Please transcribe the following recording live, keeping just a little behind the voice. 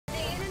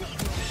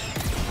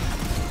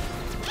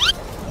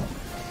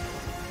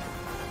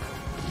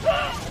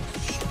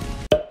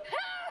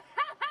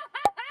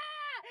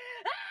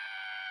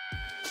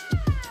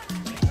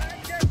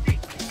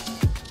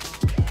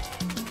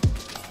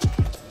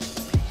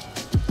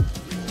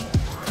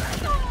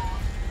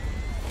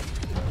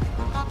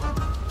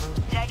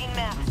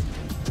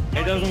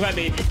It doesn't let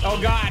me. Oh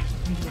god!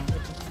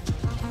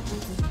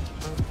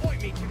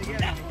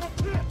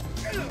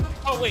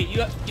 Oh wait,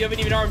 you haven't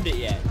even armed it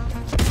yet.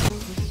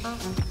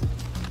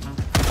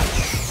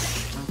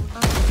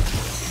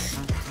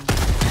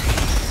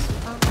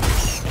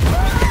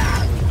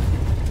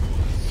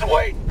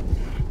 Wait!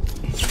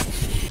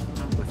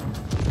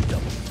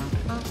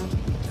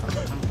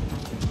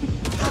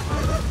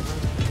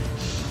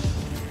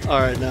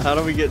 Alright, now how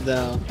do we get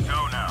down?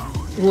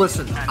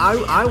 Listen,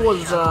 I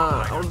was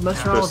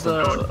messing around with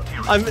the...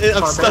 I'm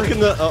stuck in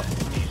the... Oh.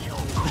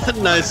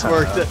 Nice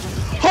work.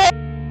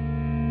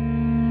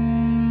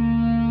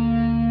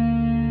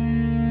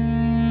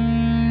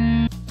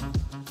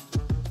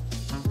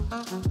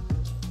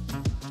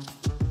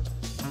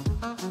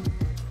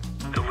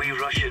 Are we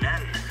rushing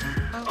in?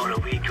 Or are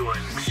we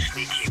going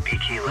sneaky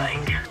beaky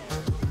like?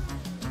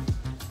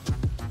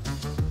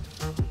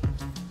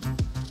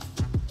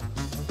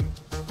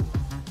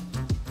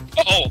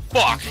 Oh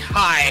fuck!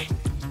 Hi!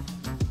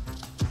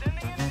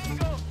 Sending in an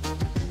eagle!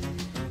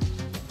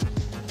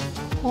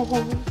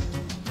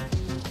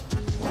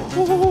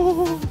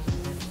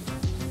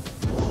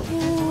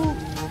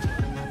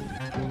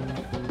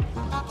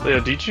 Leo,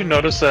 did you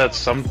notice that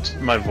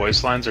my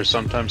voice lines are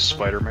sometimes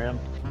Spider-Man?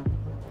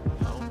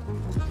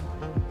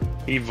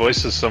 He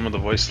voices some of the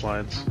voice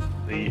lines.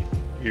 The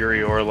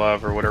Yuri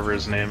Orlov or whatever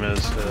his name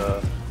is,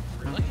 for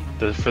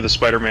the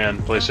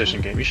Spider-Man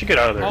PlayStation game. You should get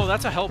out of there. Oh,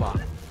 that's a Hellbot.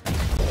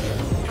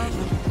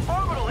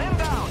 Orbital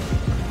inbound!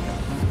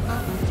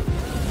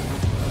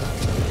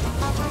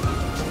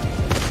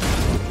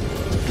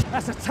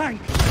 That's a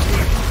tank!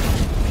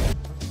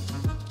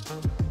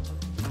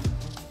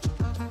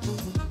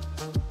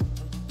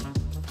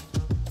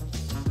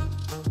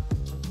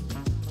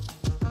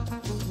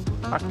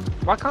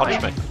 Why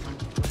can't I? Me.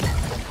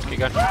 Keep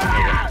going.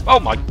 Oh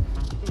my!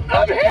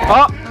 I'm here!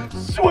 Ah!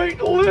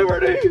 Sweet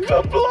liberty,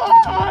 the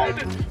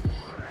blood!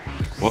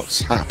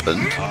 What's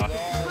happened?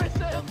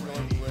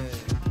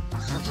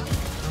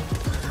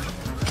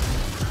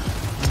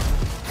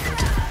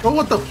 Oh,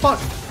 what the fuck?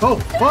 Oh,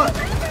 what?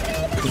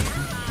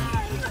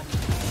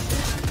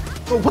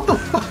 Oh, what the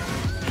fuck?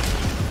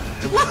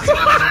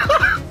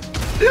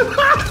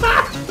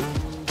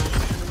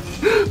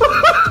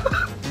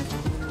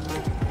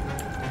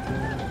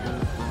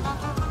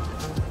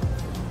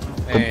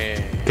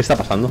 ¿Qué está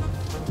pasando?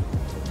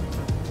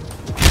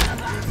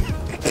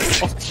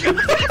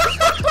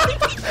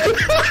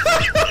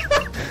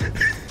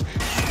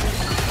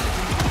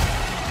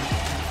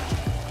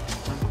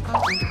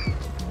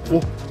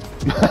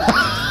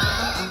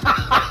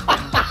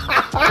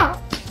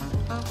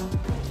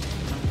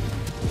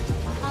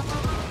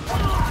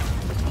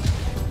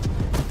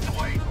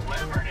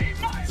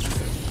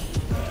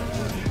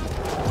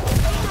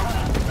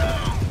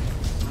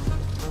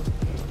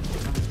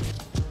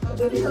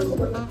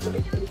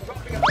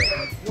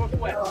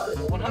 Northwest,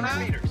 100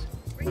 meters.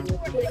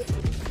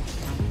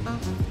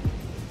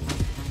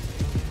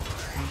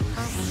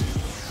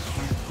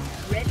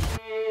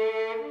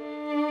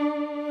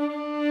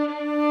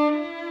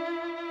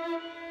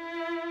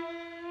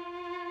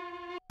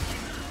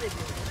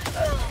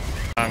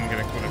 I'm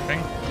gonna call a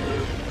thing.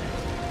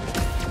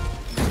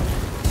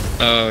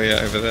 Oh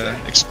yeah, over there.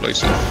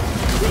 Explosive.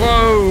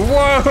 Whoa,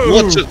 whoa!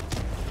 What?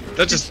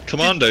 That just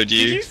commandoed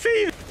you. Did you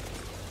see that?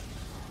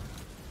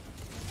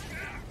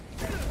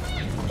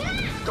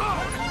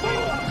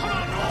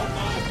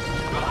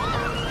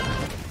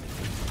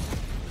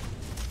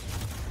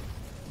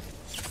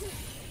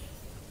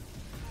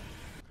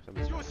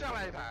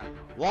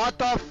 What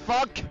the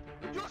fuck?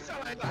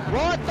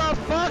 What the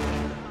fuck?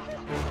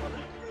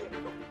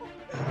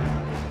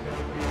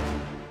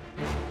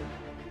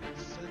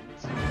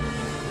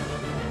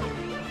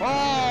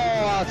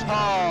 Oh, that's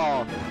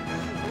hard.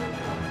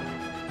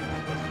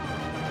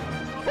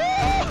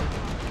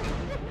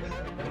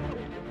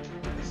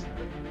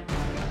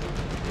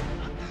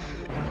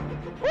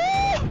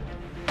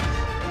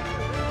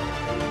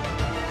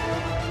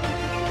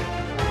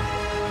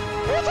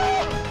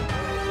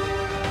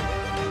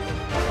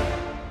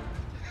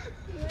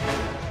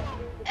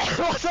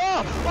 What's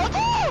up? What's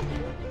up?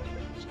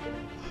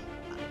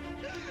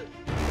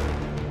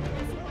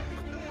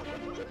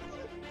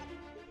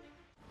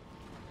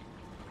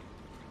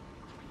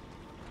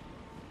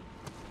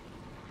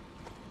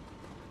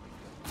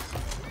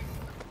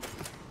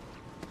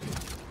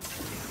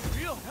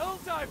 Real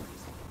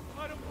Helldivers!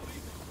 I don't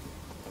believe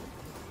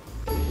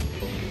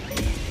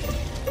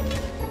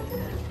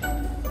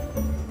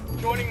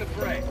it. Joining the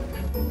fray.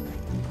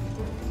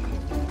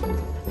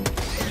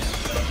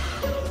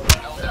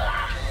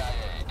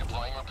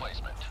 Deploying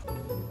replacement.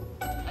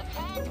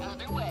 Attack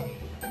underway.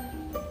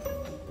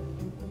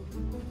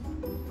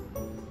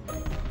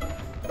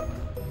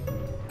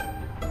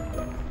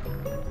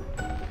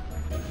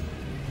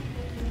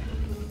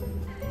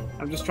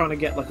 I'm just trying to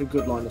get like a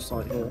good line of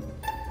sight here.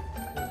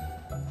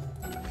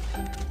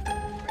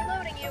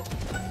 Reloading you.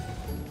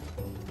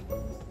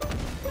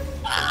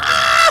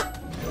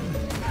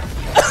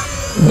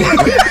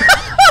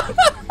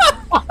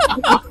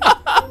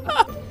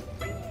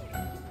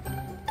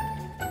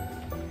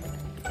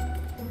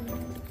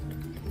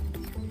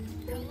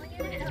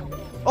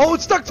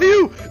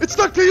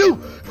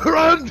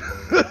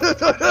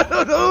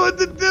 don't know what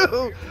to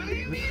do.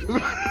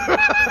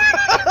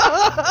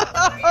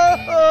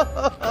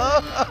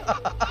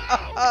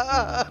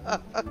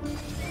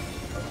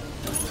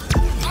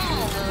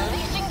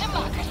 Unleashing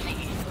democracy.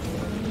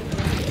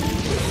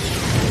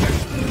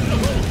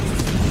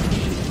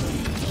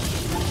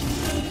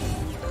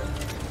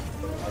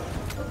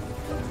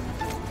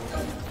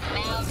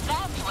 Now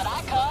that's what I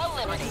call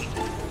liberty.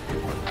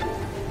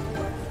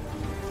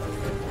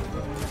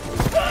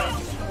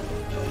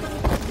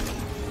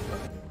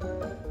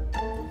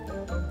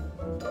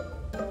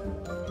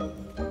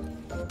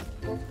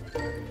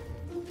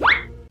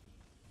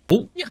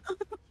 Oh.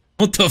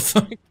 What the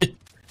fuck?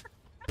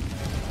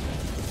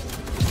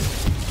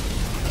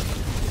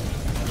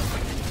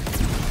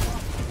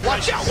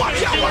 Watch out!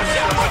 Watch out! Watch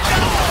out! Watch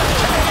out!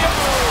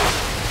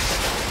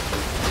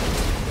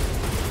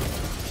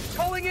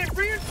 Calling in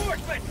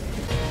reinforcements.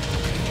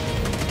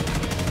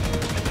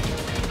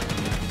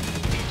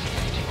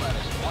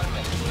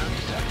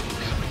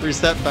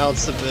 Reset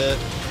bounce a bit.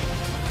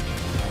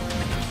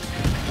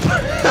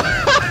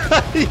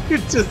 You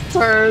just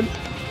turned.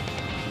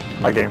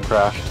 My game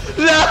crashed.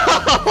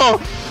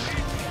 No!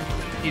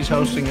 He's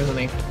hosting, isn't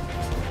he?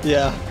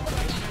 Yeah.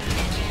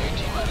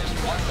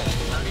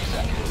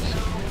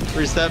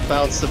 Reset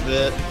bounce a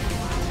bit.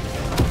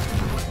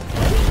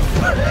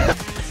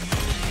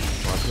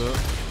 What's up?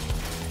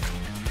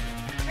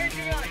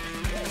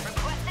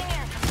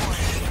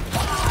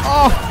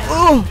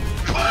 Oh!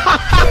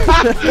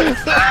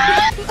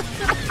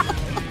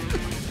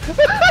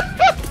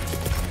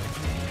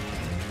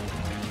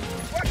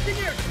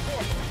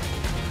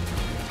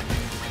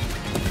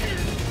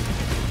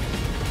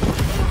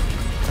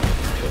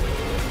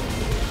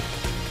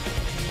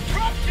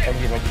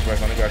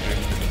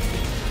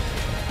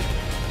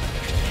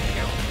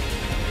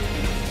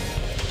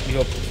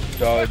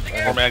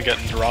 Poor man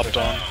getting dropped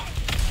on.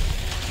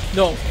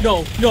 No,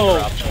 no,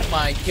 no! Oh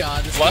my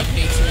god, this game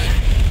hates me.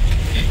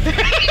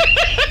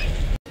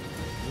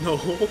 No.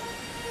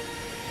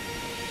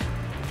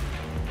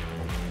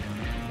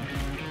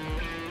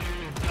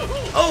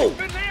 Oh!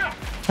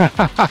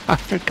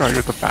 Going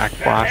with the back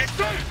blast.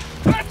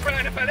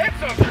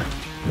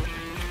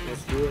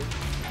 Let's do it.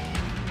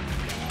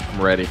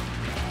 I'm ready.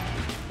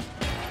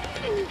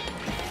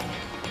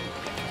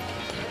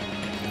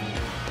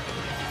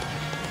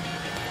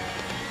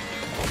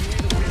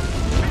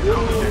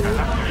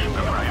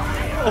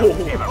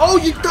 Oh,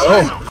 you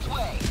died!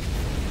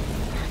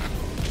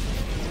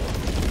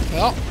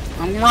 Well,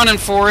 I'm running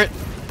for it.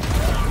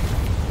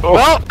 Oh.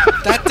 Well,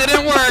 that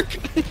didn't work.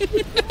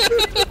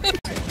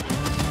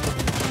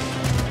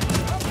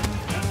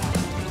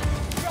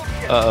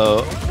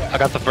 Uh-oh. I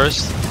got the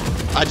first.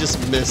 I just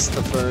missed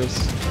the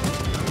first.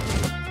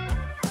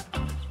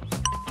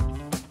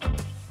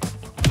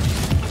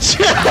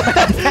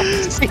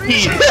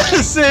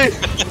 See?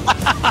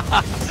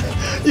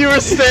 You were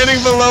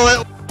standing below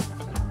it.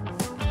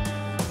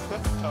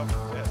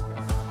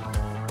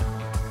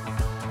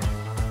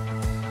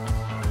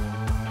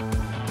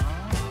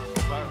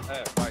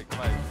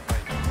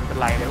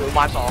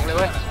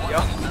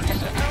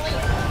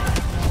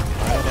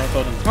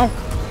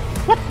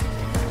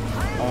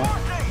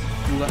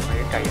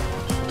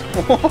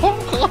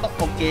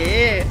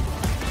 Okay.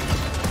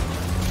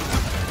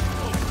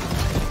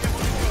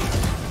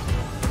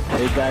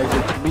 Hey guys,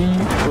 it's me,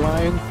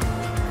 Brian.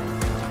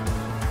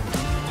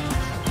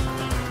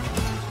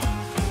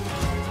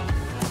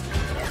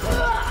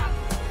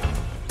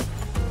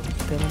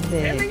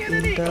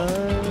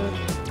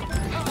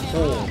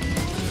 Oh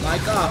my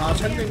god, 好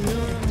ฉันเป็นเนื้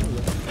อ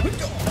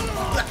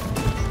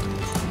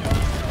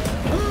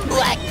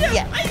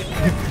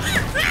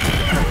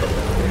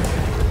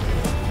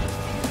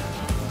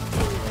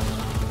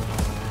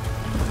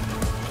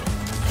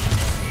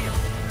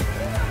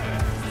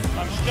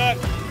I'm stuck.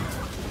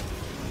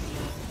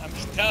 I'm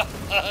stuck.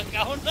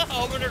 Oh no,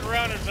 over the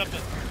ground or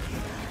something.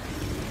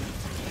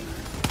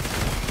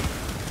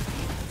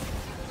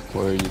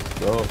 Where you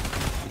go? Over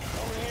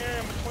here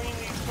in between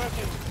these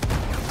fucking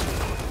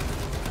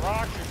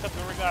rocks or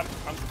something we got.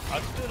 I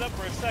stood up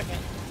for a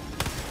second.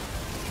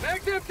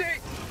 Back empty!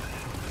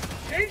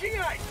 Changing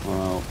ice!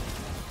 Well,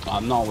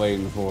 I'm not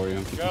waiting for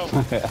you. Go.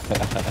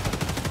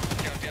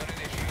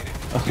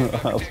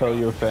 I'll tell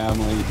your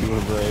family you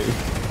were brave.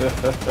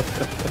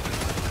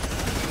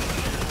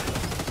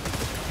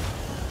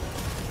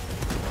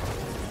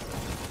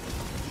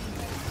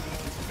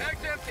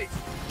 Back's empty.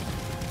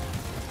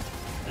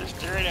 They're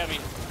staring at me.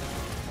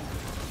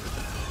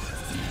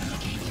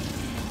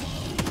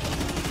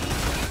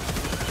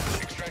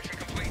 Extraction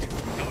complete.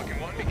 Pelican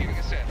 1 beginning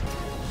ascent.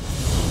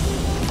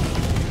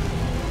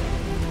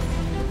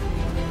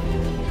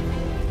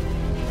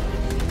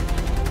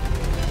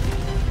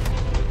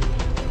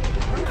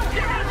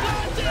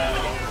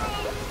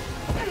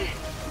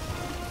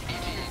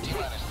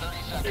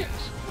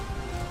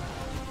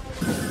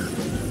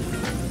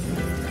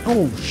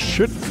 Oh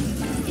shit!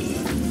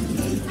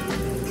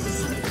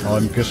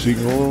 I'm guessing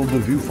all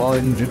of you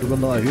fine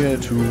gentlemen are here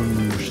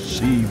to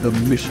see the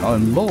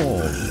mission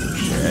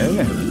launch,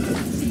 eh?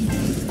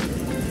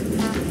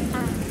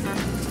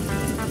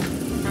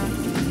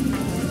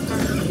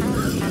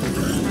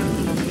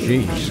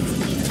 Jeez.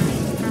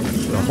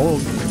 The whole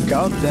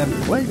goddamn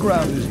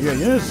playground is here,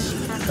 yes?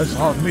 As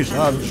our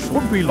missiles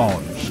should be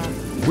launched.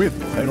 With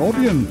an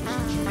audience.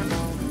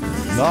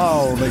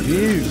 Now,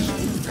 ladies,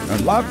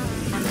 and luck.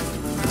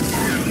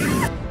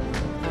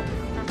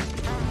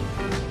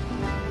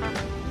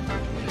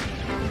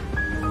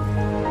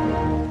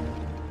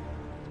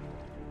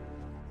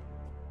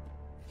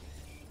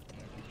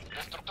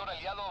 Destructor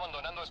aliado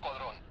abandonando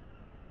escuadrón.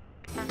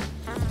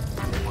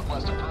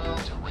 Request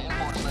approved.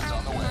 Reinforcements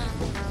on the way.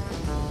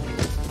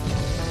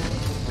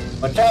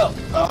 Watch out!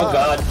 Oh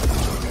god.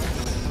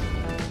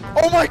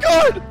 Oh my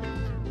god!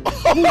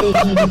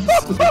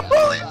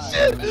 Holy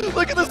shit!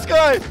 Look at the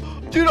sky!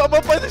 Dude, I'm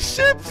up by the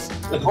ships!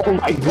 Oh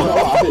my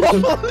god!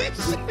 Holy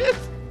shit!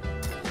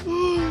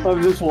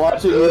 I'm just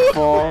watching you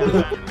fall.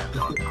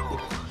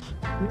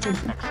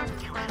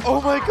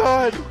 Oh my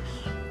god!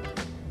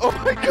 Oh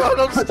my god,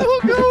 I'm still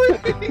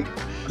going!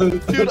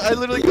 Dude, I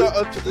literally got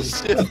up to the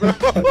ship, bro!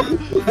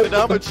 And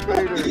I'm a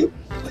traitor!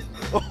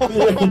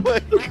 Oh my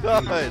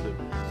god!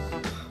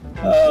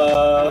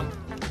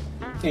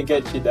 Can't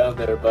get you down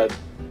there, bud.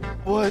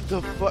 What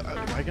the fuck?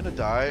 Am I gonna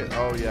die?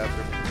 Oh yeah,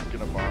 they're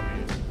gonna bomb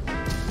me.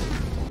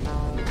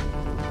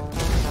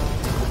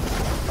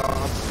 Oh,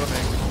 I'm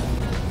swimming.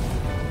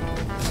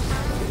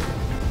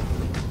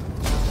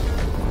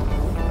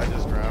 I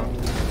just drowned.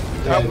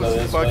 That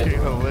was fucking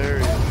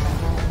hilarious.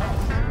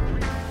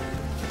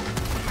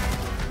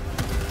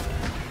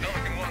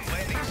 Pelican 1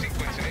 landing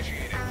sequence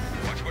initiated.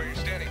 Watch where you're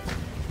standing.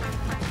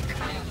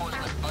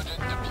 Reinforcement budget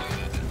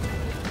depleted.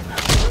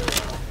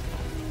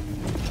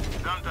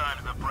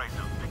 Sometimes the price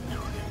of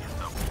victory is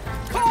the...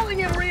 Calling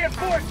in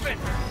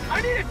reinforcements!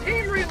 I need a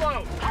team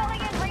reload!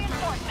 Calling in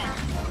reinforcements.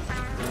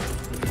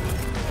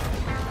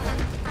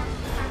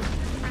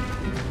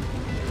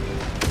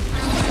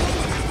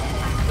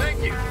 Thank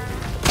you!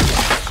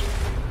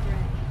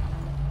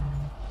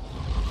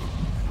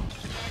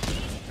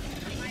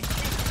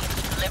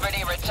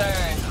 Liberty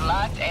returns,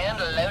 locked and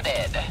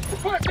loaded.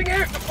 Requesting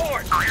air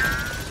support!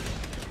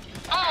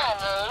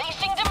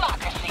 Unleashing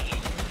democracy.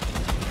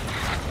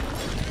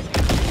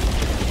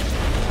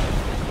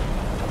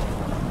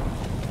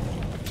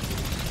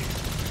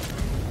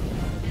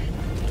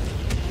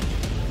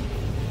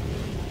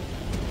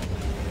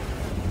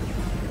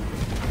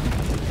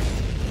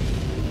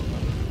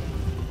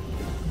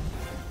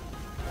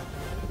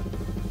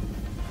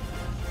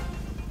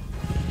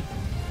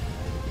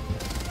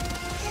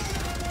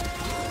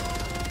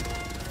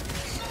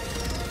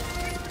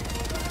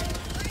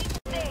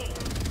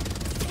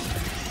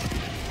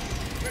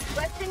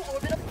 Requesting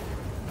orbital.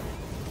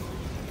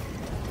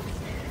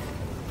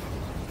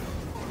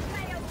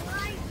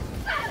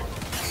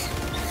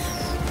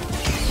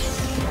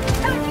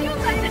 How do you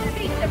like to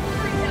defeat the